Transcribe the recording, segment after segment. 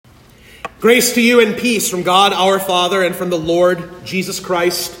Grace to you and peace from God our Father and from the Lord Jesus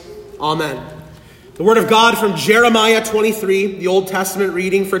Christ. Amen. The word of God from Jeremiah 23, the Old Testament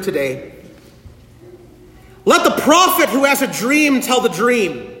reading for today. Let the prophet who has a dream tell the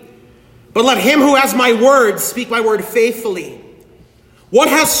dream, but let him who has my word speak my word faithfully. What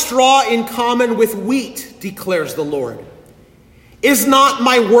has straw in common with wheat, declares the Lord? Is not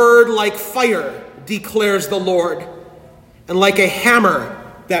my word like fire, declares the Lord, and like a hammer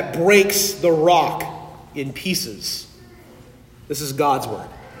that breaks the rock in pieces? This is God's word.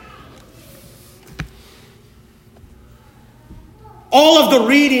 All of the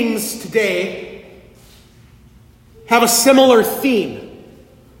readings today have a similar theme.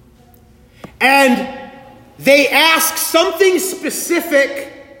 And they ask something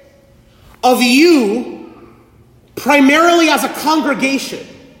specific of you, primarily as a congregation.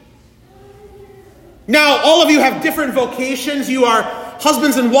 Now, all of you have different vocations. You are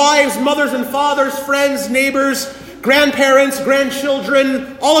husbands and wives, mothers and fathers, friends, neighbors, grandparents,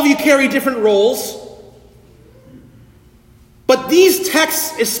 grandchildren. All of you carry different roles. But these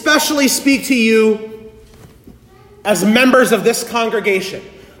texts especially speak to you as members of this congregation.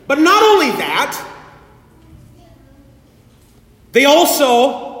 But not only that, they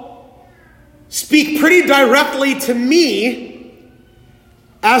also speak pretty directly to me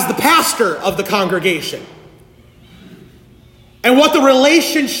as the pastor of the congregation, and what the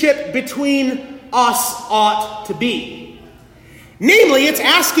relationship between us ought to be. Namely, it's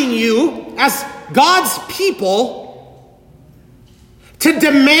asking you, as God's people, to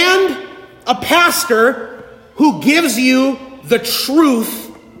demand a pastor who gives you the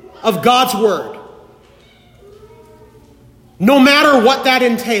truth of God's word, no matter what that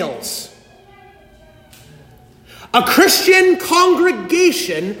entails. A Christian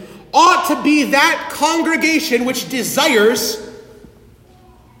congregation ought to be that congregation which desires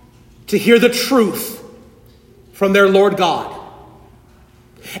to hear the truth from their Lord God.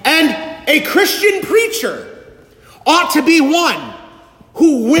 And a Christian preacher ought to be one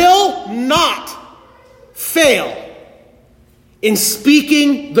who will not fail in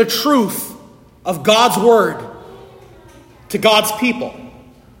speaking the truth of God's word to God's people.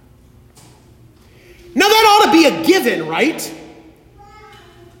 Now that ought to be a given, right?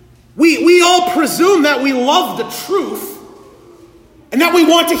 We all presume that we love the truth and that we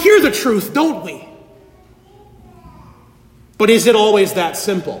want to hear the truth, don't we? But is it always that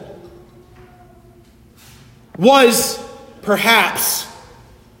simple? Was perhaps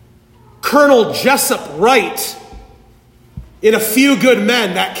Colonel Jessup right in A Few Good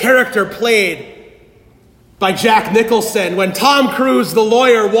Men, that character played by Jack Nicholson, when Tom Cruise, the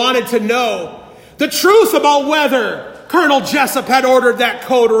lawyer, wanted to know the truth about whether Colonel Jessup had ordered that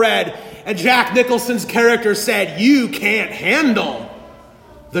code red, and Jack Nicholson's character said, "You can't handle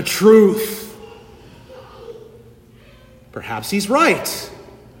the truth." Perhaps he's right.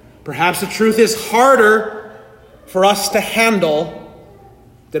 Perhaps the truth is harder for us to handle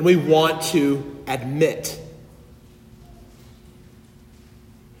than we want to admit.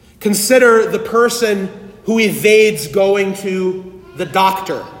 Consider the person who evades going to the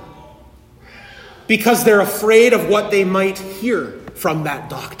doctor because they're afraid of what they might hear from that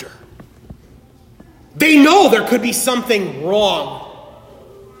doctor. They know there could be something wrong,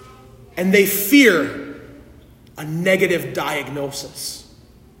 and they fear a negative diagnosis.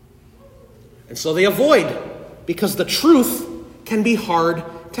 And so they avoid, because the truth can be hard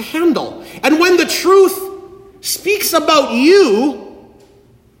to handle. And when the truth speaks about you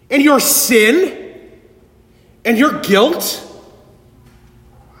and your sin and your guilt,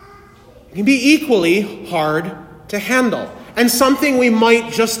 it can be equally hard to handle, and something we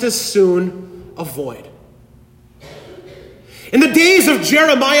might just as soon avoid. In the days of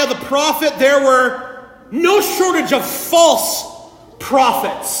Jeremiah the prophet, there were no shortage of false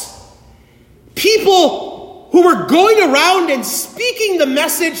prophets. People who were going around and speaking the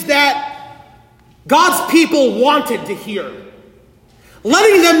message that God's people wanted to hear.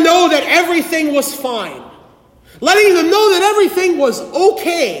 Letting them know that everything was fine. Letting them know that everything was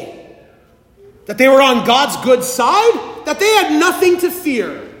okay. That they were on God's good side. That they had nothing to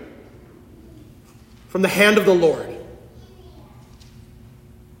fear from the hand of the Lord.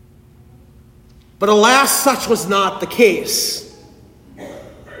 But alas, such was not the case.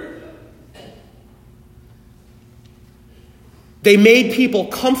 They made people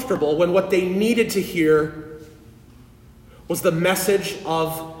comfortable when what they needed to hear was the message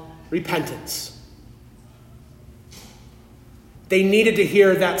of repentance. They needed to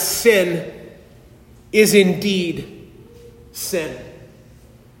hear that sin is indeed sin.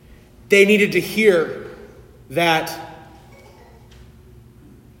 They needed to hear that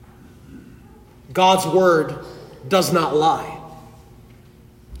God's word does not lie.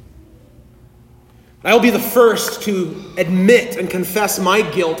 I will be the first to admit and confess my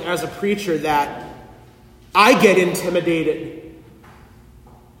guilt as a preacher that I get intimidated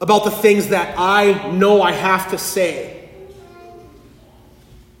about the things that I know I have to say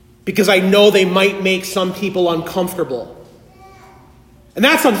because I know they might make some people uncomfortable. And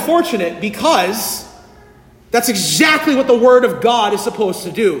that's unfortunate because that's exactly what the Word of God is supposed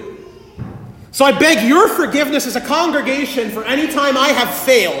to do. So I beg your forgiveness as a congregation for any time I have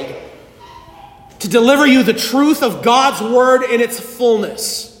failed to deliver you the truth of God's Word in its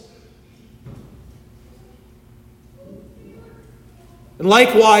fullness. And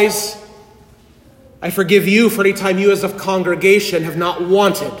likewise, I forgive you for any time you as a congregation have not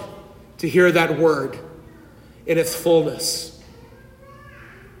wanted to hear that Word in its fullness.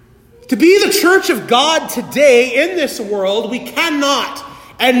 To be the church of God today in this world, we cannot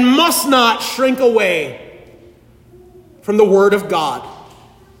and must not shrink away from the Word of God.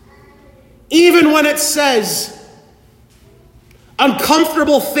 Even when it says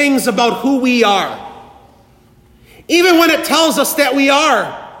uncomfortable things about who we are. Even when it tells us that we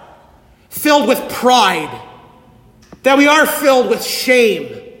are filled with pride, that we are filled with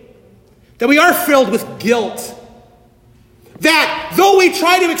shame, that we are filled with guilt, that though we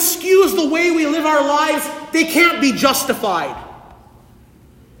try to excuse the way we live our lives, they can't be justified.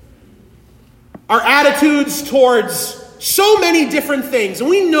 Our attitudes towards so many different things, and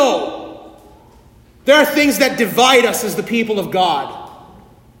we know there are things that divide us as the people of God,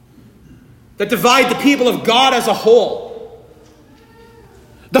 that divide the people of God as a whole.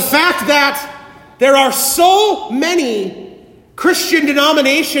 The fact that there are so many Christian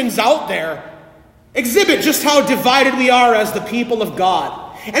denominations out there exhibit just how divided we are as the people of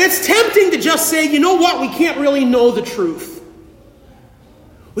God. And it's tempting to just say, you know what, we can't really know the truth.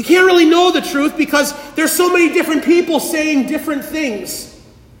 We can't really know the truth because there's so many different people saying different things.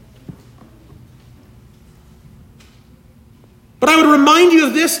 But I would remind you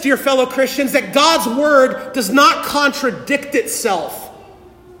of this, dear fellow Christians, that God's word does not contradict itself.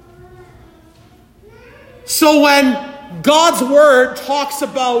 So when God's word talks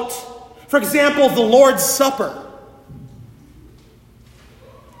about, for example, the Lord's Supper,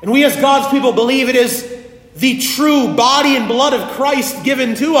 and we as God's people believe it is the true body and blood of Christ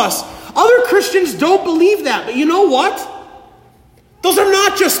given to us, other Christians don't believe that. But you know what? Those are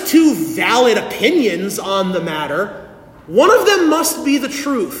not just two valid opinions on the matter. One of them must be the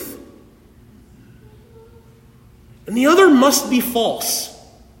truth, and the other must be false.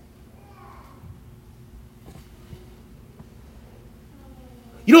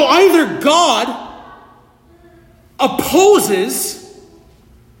 You know, either God opposes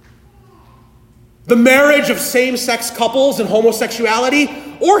the marriage of same-sex couples and homosexuality,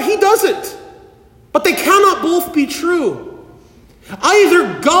 or he doesn't. But they cannot both be true.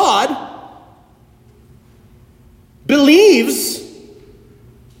 Either God believes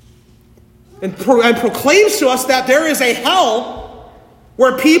and proclaims to us that there is a hell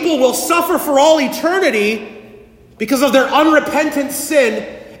where people will suffer for all eternity because of their unrepentant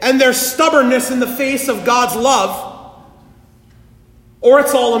sin and their stubbornness in the face of God's love, or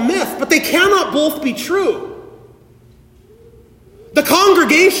it's all a myth. But they cannot both be true. The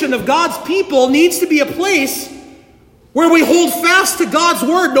congregation of God's people needs to be a place where we hold fast to God's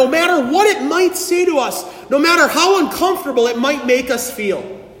word, no matter what it might say to us, no matter how uncomfortable it might make us feel.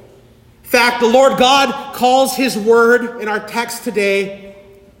 In fact, the Lord God calls his word in our text today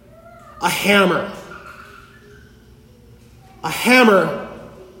a hammer. A hammer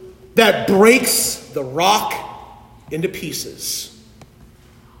that breaks the rock into pieces.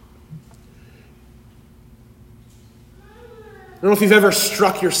 I don't know if you've ever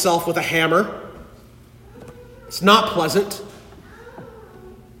struck yourself with a hammer. It's not pleasant.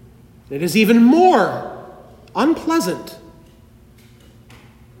 It is even more unpleasant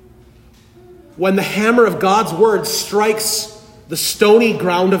when the hammer of God's word strikes the stony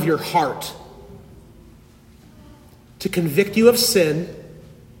ground of your heart to convict you of sin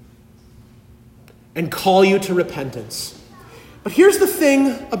and call you to repentance. But here's the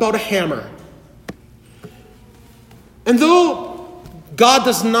thing about a hammer. And though God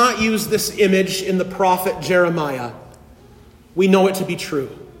does not use this image in the prophet Jeremiah, we know it to be true.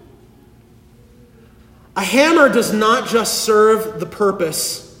 A hammer does not just serve the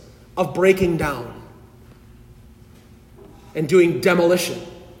purpose of breaking down and doing demolition,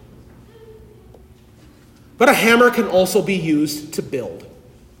 but a hammer can also be used to build.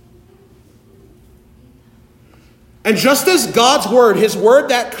 And just as God's word, his word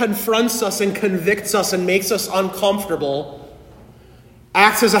that confronts us and convicts us and makes us uncomfortable,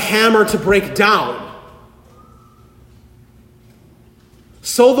 acts as a hammer to break down,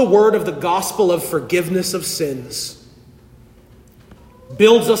 so the word of the gospel of forgiveness of sins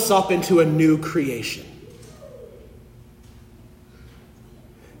builds us up into a new creation.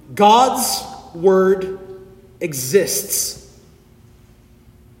 God's word exists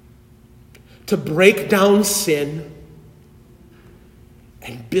to break down sin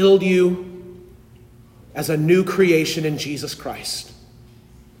and build you as a new creation in Jesus Christ.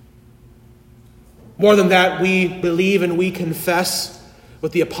 More than that, we believe and we confess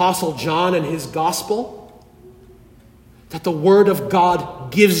with the Apostle John and his gospel that the word of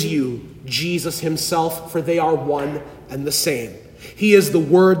God gives you Jesus himself, for they are one and the same. He is the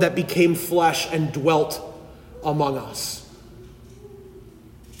word that became flesh and dwelt among us.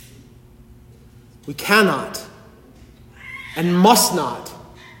 We cannot and must not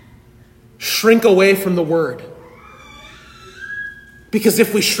shrink away from the word. Because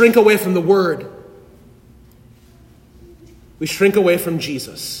if we shrink away from the word, we shrink away from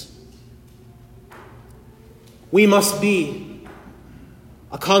Jesus. We must be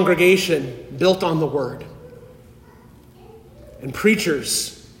a congregation built on the word, and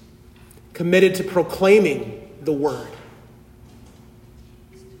preachers committed to proclaiming the word.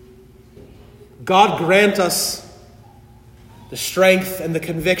 God grant us the strength and the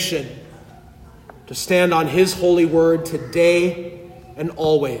conviction to stand on his holy word today and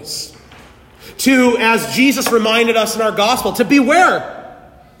always. To, as Jesus reminded us in our gospel, to beware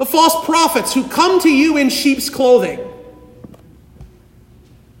of false prophets who come to you in sheep's clothing.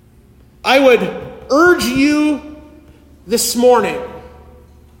 I would urge you this morning,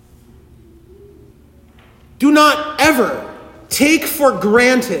 do not ever take for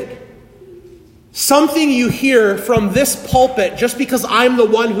granted something you hear from this pulpit just because I'm the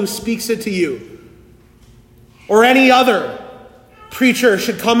one who speaks it to you, or any other preacher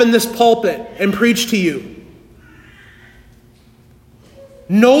should come in this pulpit and preach to you.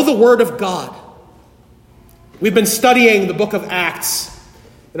 Know the word of God. We've been studying the book of Acts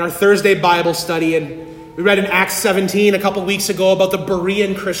in our Thursday Bible study, and we read in Acts 17 a couple weeks ago about the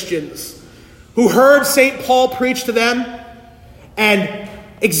Berean Christians who heard St. Paul preach to them and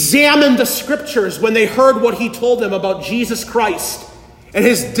examined the scriptures when they heard what he told them about Jesus Christ and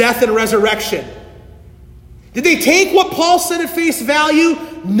his death and resurrection. Did they take what Paul said at face value?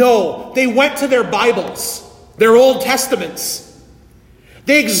 No. They went to their Bibles, their Old Testaments.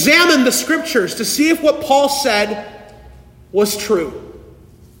 They examined the scriptures to see if what Paul said was true.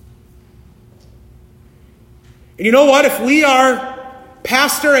 And you know what? If we are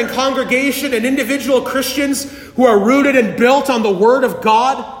pastor and congregation and individual Christians who are rooted and built on the Word of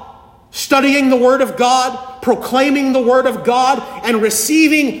God, studying the Word of God, proclaiming the Word of God, and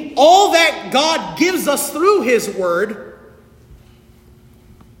receiving all that God gives us through His Word,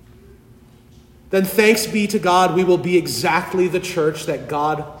 then thanks be to God, we will be exactly the church that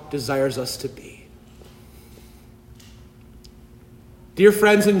God desires us to be. Dear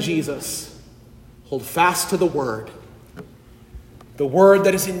friends in Jesus, hold fast to the Word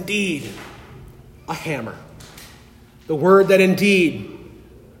that is indeed a hammer, the Word that indeed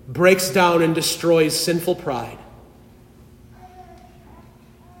breaks down and destroys sinful pride.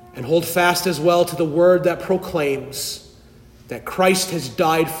 And hold fast as well to the word that proclaims that Christ has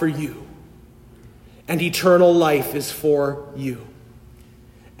died for you and eternal life is for you.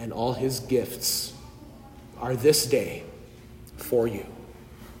 And all his gifts are this day for you.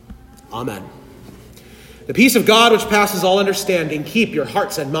 Amen. The peace of God which passes all understanding, keep your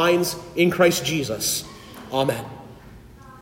hearts and minds in Christ Jesus. Amen.